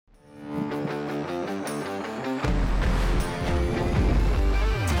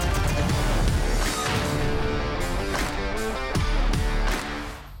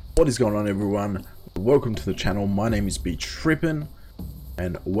What is going on, everyone? Welcome to the channel. My name is btrippenyt,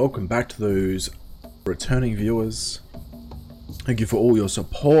 and welcome back to those returning viewers. Thank you for all your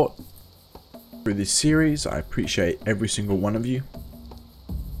support through this series. I appreciate every single one of you.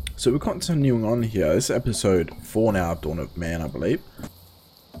 So we're continuing on here. This is episode 4 now, Dawn of Man, I believe.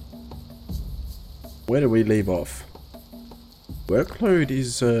 Where do we leave off? Workload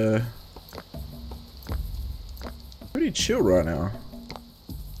is pretty chill right now.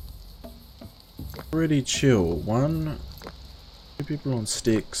 Pretty chill. 2 people on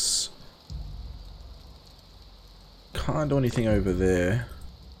sticks. Can't do anything over there.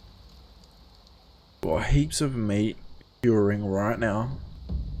 Got heaps of meat curing right now.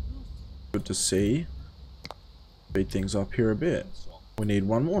 Good to see. Speed things up here a bit. We need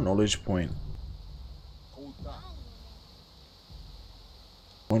 1 more knowledge point.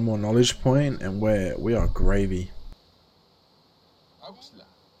 1 more knowledge point, and we are gravy.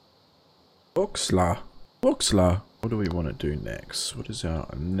 Oxla. What do we want to do next? What is our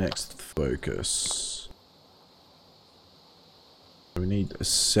next focus? We need a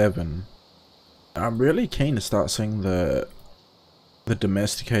 7. I'm really keen to start seeing the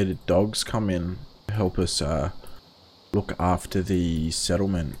domesticated dogs come in to help us look after the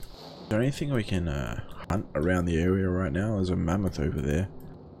settlement. Is there anything we can hunt around the area right now? There's a mammoth over there.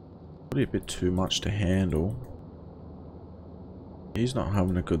 Probably a bit too much to handle. He's not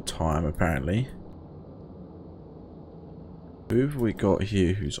having a good time, apparently. Who have we got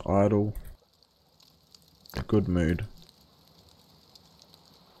here who's idle? A good mood.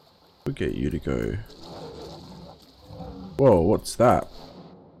 We'll get you to go. Whoa, what's that?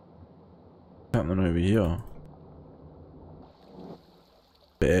 Something over here.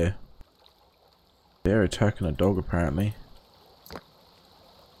 Bear. Bear attacking a dog, apparently.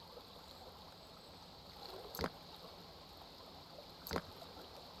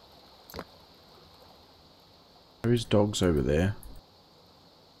 There is dogs over there.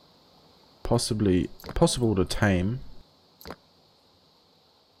 Possible to tame.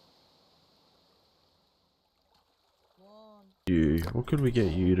 You. What could we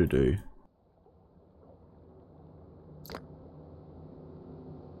get you to do?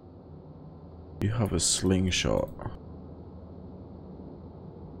 You have a slingshot.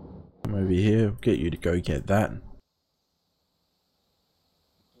 Come over here. Get you to go get that.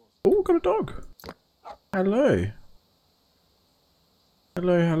 Oh, got a dog. Hello.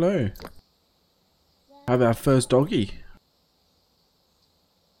 Hello. Have our first doggy.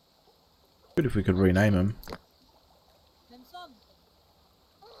 Good if we could rename him.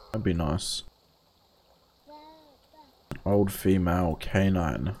 That'd be nice. Old female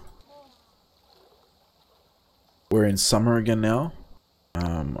canine. We're in summer again now.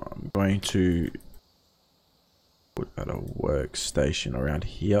 I'm going to put out a workstation around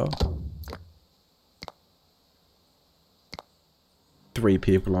here. 3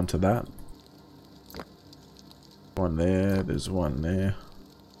 people onto that. 1 there, there's 1 there.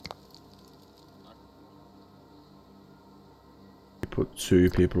 Put 2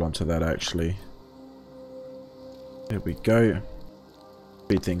 people onto that actually. There we go.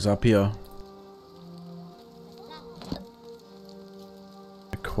 Speed things up here.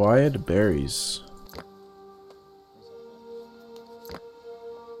 Acquired berries.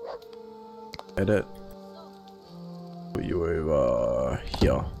 Edit. Put you over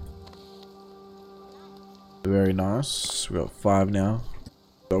here. Very nice. We got 5 now.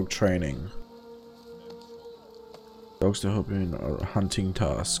 Dog training. Dogs to help in hunting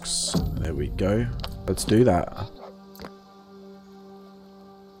tasks. There we go. Let's do that.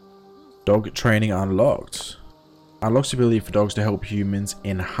 Dog training unlocked. Unlocks the ability for dogs to help humans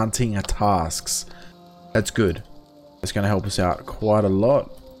in hunting tasks. That's good. It's going to help us out quite a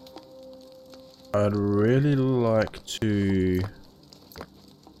lot. I'd really like to...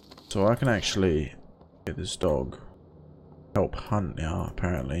 So I can actually get this dog help hunt now,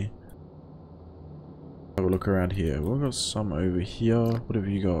 apparently. Have a look around here. We've got some over here. What have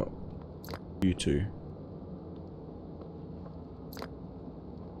you got? You 2.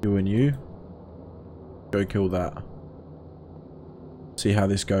 You and you. Go kill that. See how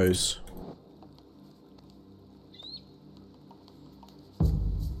this goes.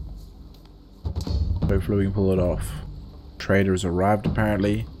 Hopefully we can pull it off. Trader has arrived,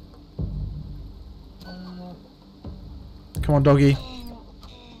 apparently. Come on, doggy.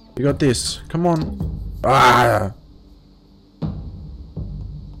 You got this. Come on. Ah!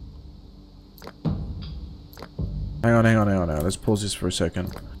 Hang on now. Let's pause this for a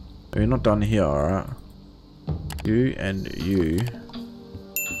second. We're not done here, alright? You and you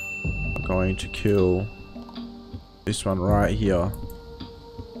are going to kill this one right here.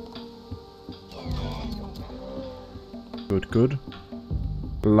 Good, good.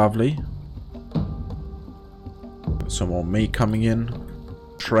 Lovely. Some more meat coming in.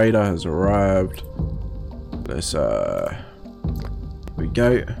 Trader has arrived. Let's, here we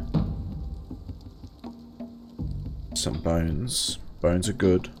go. Some bones. Bones are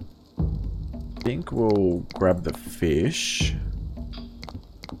good. I think we'll grab the fish.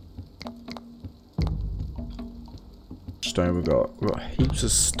 Stone we've got heaps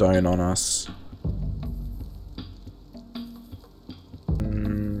of stone on us.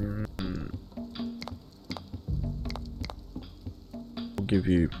 We'll give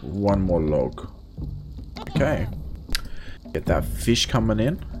you one more log. Okay. Get that fish coming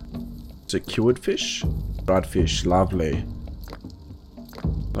in. Is it cured fish? Dried fish, lovely.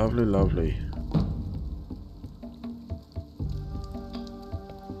 Lovely, lovely.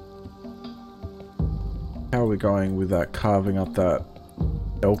 How are we going with that, carving up that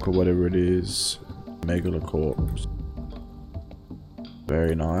elk or whatever it is? Megalocorpse.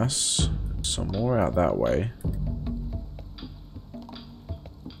 Very nice. Some more out that way.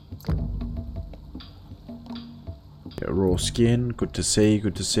 Get raw skin. Good to see,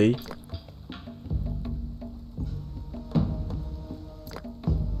 good to see.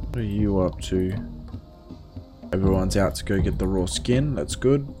 What are you up to? Everyone's out to go get the raw skin. That's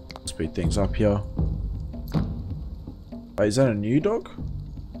good. Speed things up here. Is that a new dog?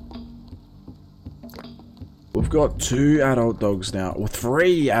 We've got 2 adult dogs now. Or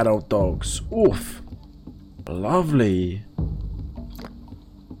 3 adult dogs. Oof. Lovely.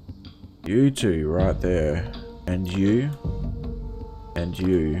 You 2 right there. And you. And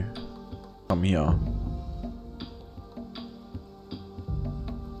you. Come here.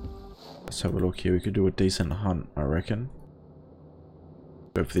 Let's have a look here. We could do a decent hunt, I reckon.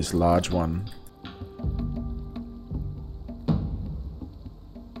 Go for this large one.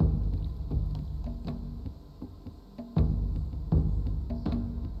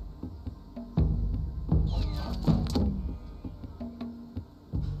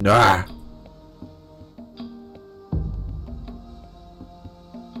 Ah!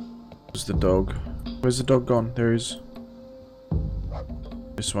 Where's the dog? Where's the dog gone? There he is.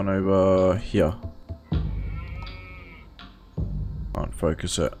 This one over here. Can't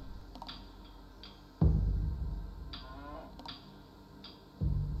focus it.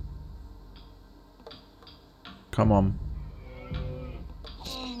 Come on.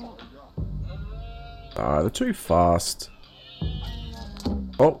 Ah, they're too fast.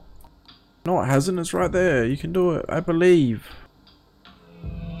 Oh. No, it hasn't. It's right there. You can do it. I believe.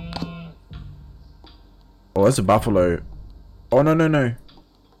 Oh, that's a buffalo. Oh, no, no, no.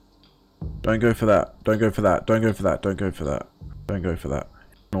 Don't go for that. Don't go for that. Don't go for that. Don't go for that. Don't go for that.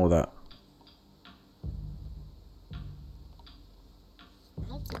 Ignore that.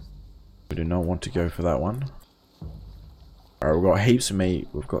 We do not want to go for that one. Alright, we've got heaps of meat.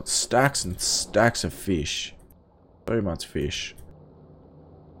 We've got stacks and stacks of fish. So much fish.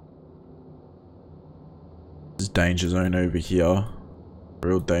 This is danger zone over here.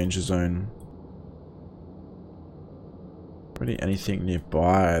 Real danger zone. Really anything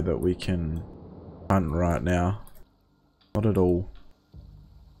nearby that we can hunt right now? Not at all.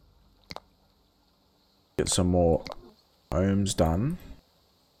 Get some more homes done.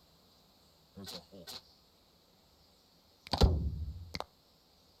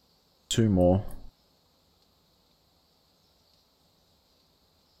 Two more.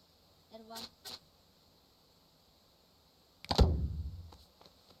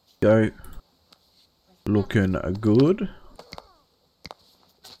 Go. Looking good.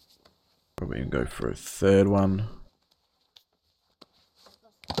 Probably can go for a third one.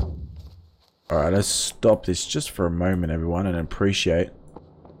 Alright, let's stop this just for a moment, everyone, and appreciate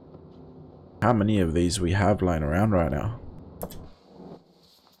how many of these we have lying around right now.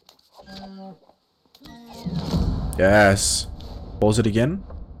 Yes. Pause it again.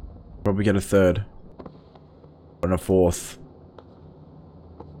 Probably get a third. And a fourth.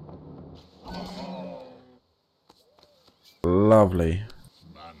 Lovely.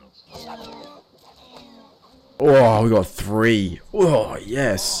 Oh, we got 3. Oh,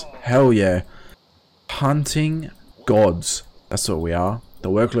 yes. Hell yeah. Hunting gods. That's what we are. The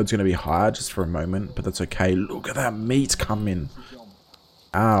workload's going to be higher just for a moment, but that's okay. Look at that meat coming.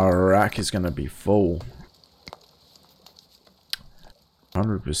 Our rack is going to be full.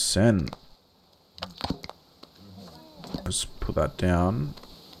 100%. Let's put that down.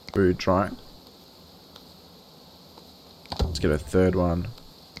 Food drying. Let's get a third one.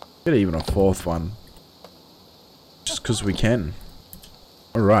 Get even a fourth one. Just because we can.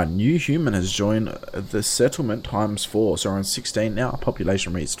 Alright, new human has joined the settlement ×4. So we're on 16 now.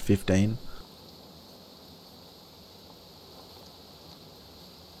 Population reached 15.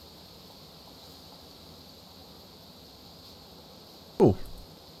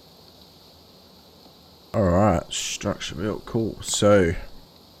 Structure built. Cool. So,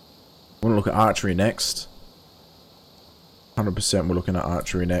 we're going to look at archery next. 100% we're looking at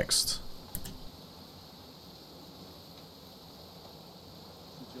archery next.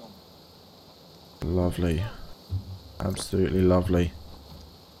 Lovely. Absolutely lovely.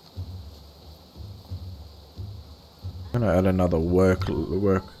 I'm going to add another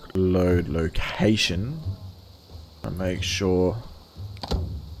workload location. And make sure.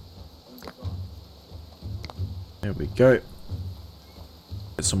 There we go.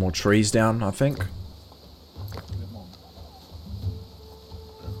 Get some more trees down, I think.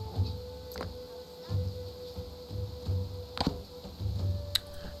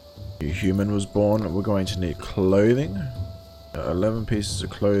 New human was born. We're going to need clothing. 11 pieces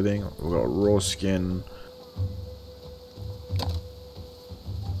of clothing. We've got raw skin.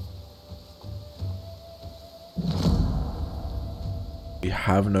 We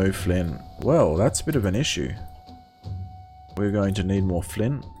have no flint. Well, that's a bit of an issue. We're going to need more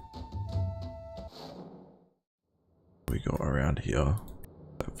flint. We go around here.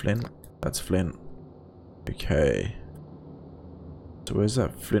 That flint? That's flint. Okay. So where's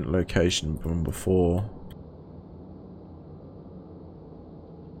that flint location from before?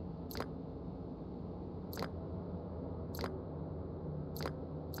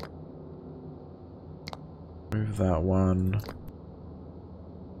 Move that one.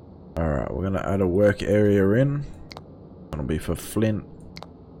 Alright, we're gonna add a work area in. That'll be for flint.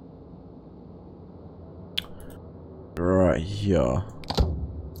 Right here.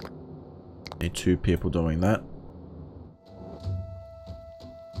 Need 2 people doing that.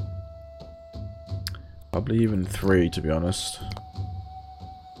 Probably even 3, to be honest.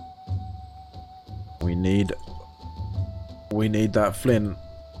 We need that flint.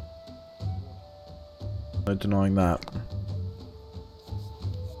 No denying that.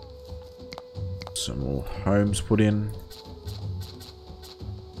 Some more homes put in.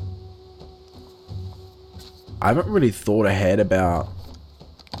 I haven't really thought ahead about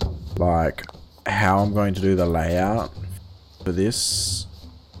like how I'm going to do the layout for this.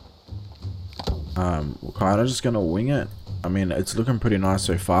 We're kind of just gonna wing it. I mean, it's looking pretty nice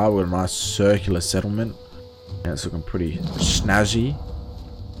so far. We've got a nice circular settlement, and it's looking pretty snazzy.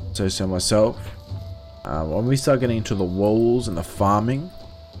 So myself. When we start getting into the walls and the farming,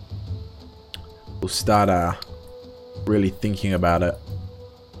 we'll start really thinking about it.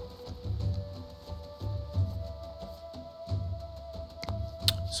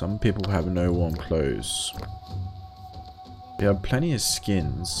 Some people have no warm clothes. We have plenty of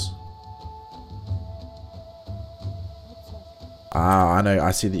skins. Ah, I know. I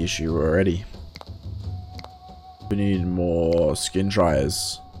see the issue already. We need more skin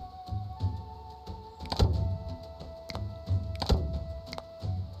dryers.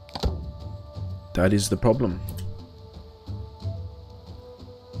 That is the problem.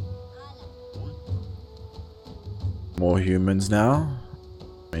 More humans now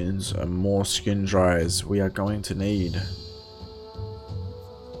means more skin dryers we are going to need.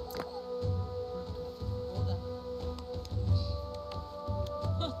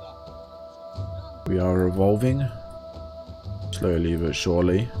 We are evolving slowly but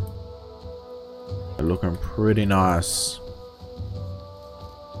surely. They're looking pretty nice.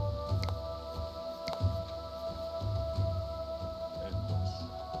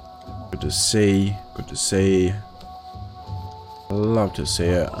 Good to see. Good to see. Love to see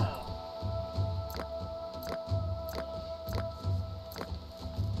it.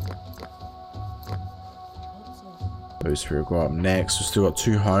 Those 3 will go up next. We've still got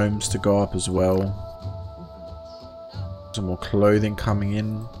 2 homes to go up as well. Some more clothing coming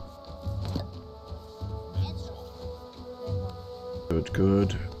in. Good,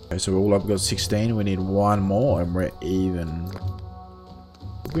 good. Okay, so all I've got 16. We need 1 more and we're even.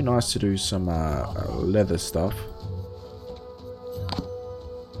 It'd be nice to do some leather stuff.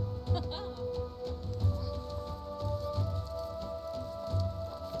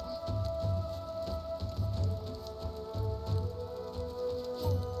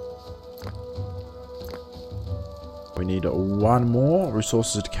 We need 1 more.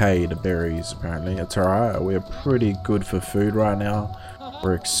 Resources decayed. Berries, apparently. It's alright. We're pretty good for food right now.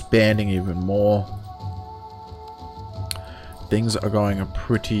 We're expanding even more. Things are going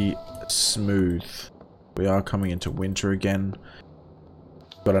pretty smooth. We are coming into winter again.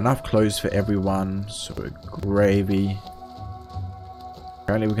 Got enough clothes for everyone. So we're gravy.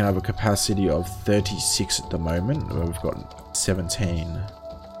 Apparently we can have a capacity of 36 at the moment. We've got 17.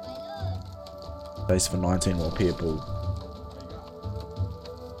 Space for 19 more people.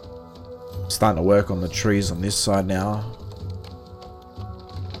 Starting to work on the trees on this side now.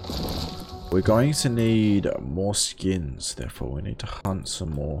 We're going to need more skins, therefore we need to hunt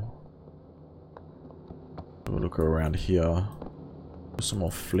some more. We'll look around here. Put some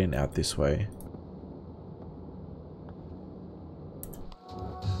more flint out this way.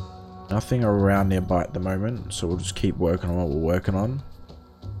 Nothing around nearby at the moment, so we'll just keep working on what we're working on.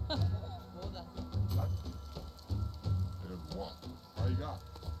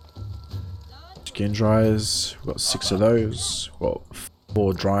 Skin dryers, we've got 6 of those. We've got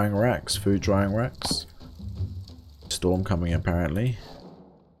 4 drying racks, food drying racks. Storm coming apparently.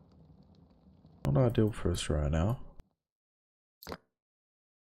 Not ideal for us right now.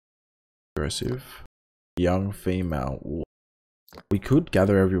 Aggressive. Young female. We could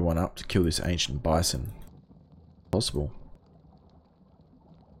gather everyone up to kill this ancient bison. Possible.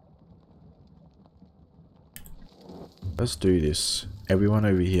 Let's do this. Everyone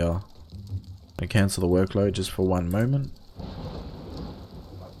over here. I cancel the workload just for one moment.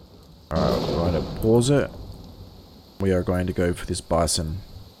 Alright, we're going to pause it. We are going to go for this bison.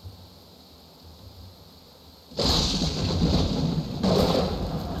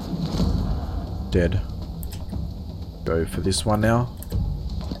 Dead. Go for this one now.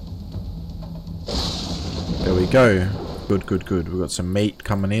 There we go. Good, good, good. We've got some meat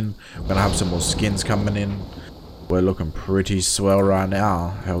coming in. We're going to have some more skins coming in. We're looking pretty swell right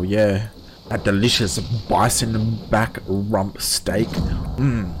now. Hell yeah. That delicious bison back rump steak.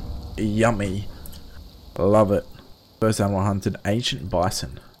 Mmm. Yummy. Love it. First animal hunted, ancient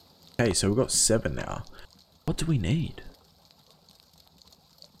bison. Okay, so we've got 7 now. What do we need?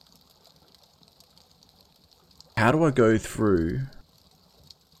 How do I go through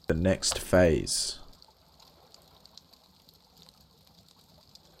the next phase?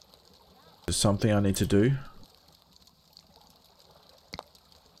 There's something I need to do.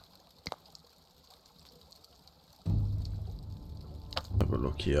 Have a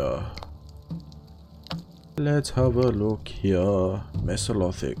look here. Let's have a look here.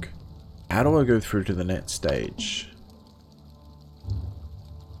 Mesolithic. How do I go through to the next stage?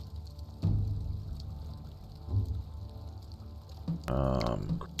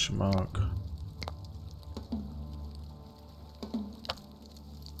 Question mark.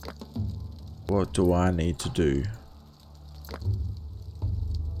 What do I need to do?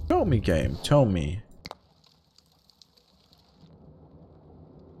 Tell me, game. Tell me.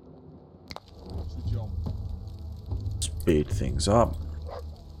 Speed things up.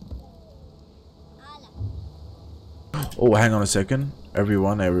 Oh, hang on a second.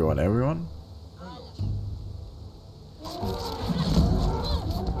 Everyone.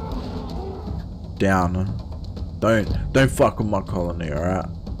 Down. Don't fuck with my colony, alright?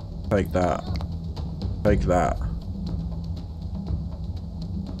 Take that. Take that.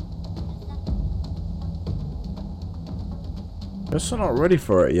 Guess we're not ready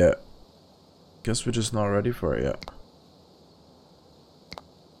for it yet. Guess we're just not ready for it yet.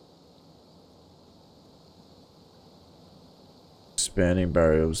 Expanding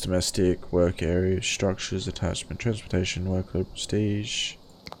barriers, domestic, work areas, structures, attachment, transportation, workload, prestige.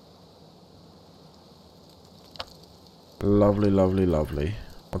 Lovely, lovely, lovely.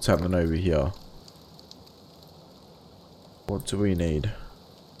 What's happening over here? What do we need?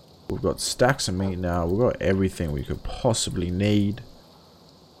 We've got stacks of meat now. We've got everything we could possibly need.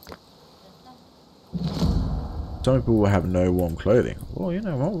 Some people will have no warm clothing. Well, you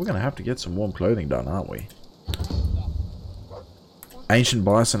know what? We're going to have to get some warm clothing done, aren't we? Ancient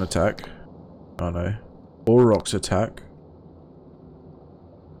bison attack. Oh no. Aurochs attack.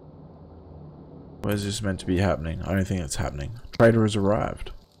 Where's this meant to be happening? I don't think it's happening. Trader has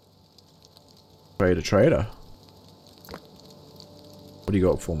arrived. Trader. What do you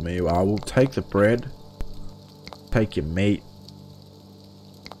got for me? I will take the bread. Take your meat.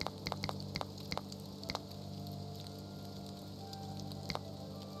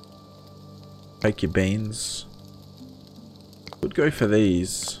 Take your beans. Would go for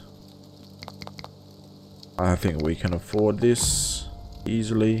these. I think we can afford this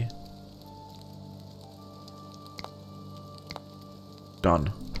easily.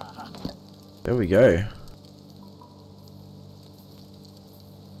 Done. There we go.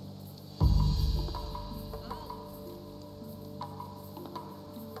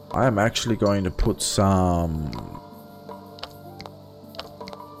 I am actually going to put some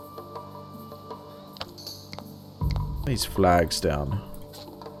these flags down.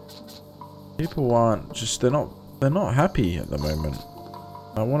 People aren't just they're not happy at the moment.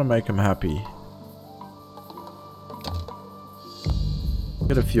 I want to make them happy.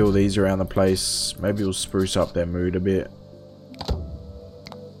 Get a few of these around the place. Maybe we'll spruce up their mood a bit.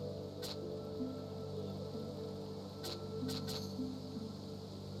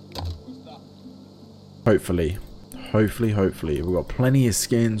 Hopefully. Hopefully. We've got plenty of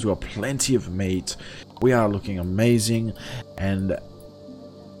skins. We've got plenty of meat. We are looking amazing. And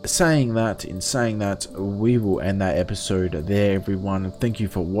in saying that, we will end that episode there, everyone. Thank you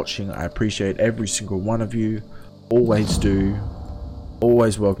for watching. I appreciate every single one of you. Always do.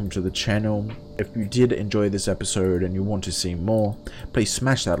 Always welcome to the channel. If you did enjoy this episode and you want to see more, please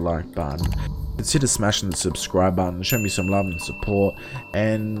smash that like button. Consider smashing the subscribe button. Show me some love and support.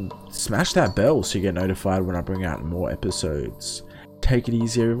 And smash that bell so you get notified when I bring out more episodes. Take it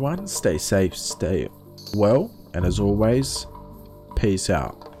easy, everyone. Stay safe, stay well. And as always, peace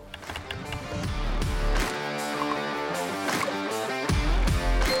out.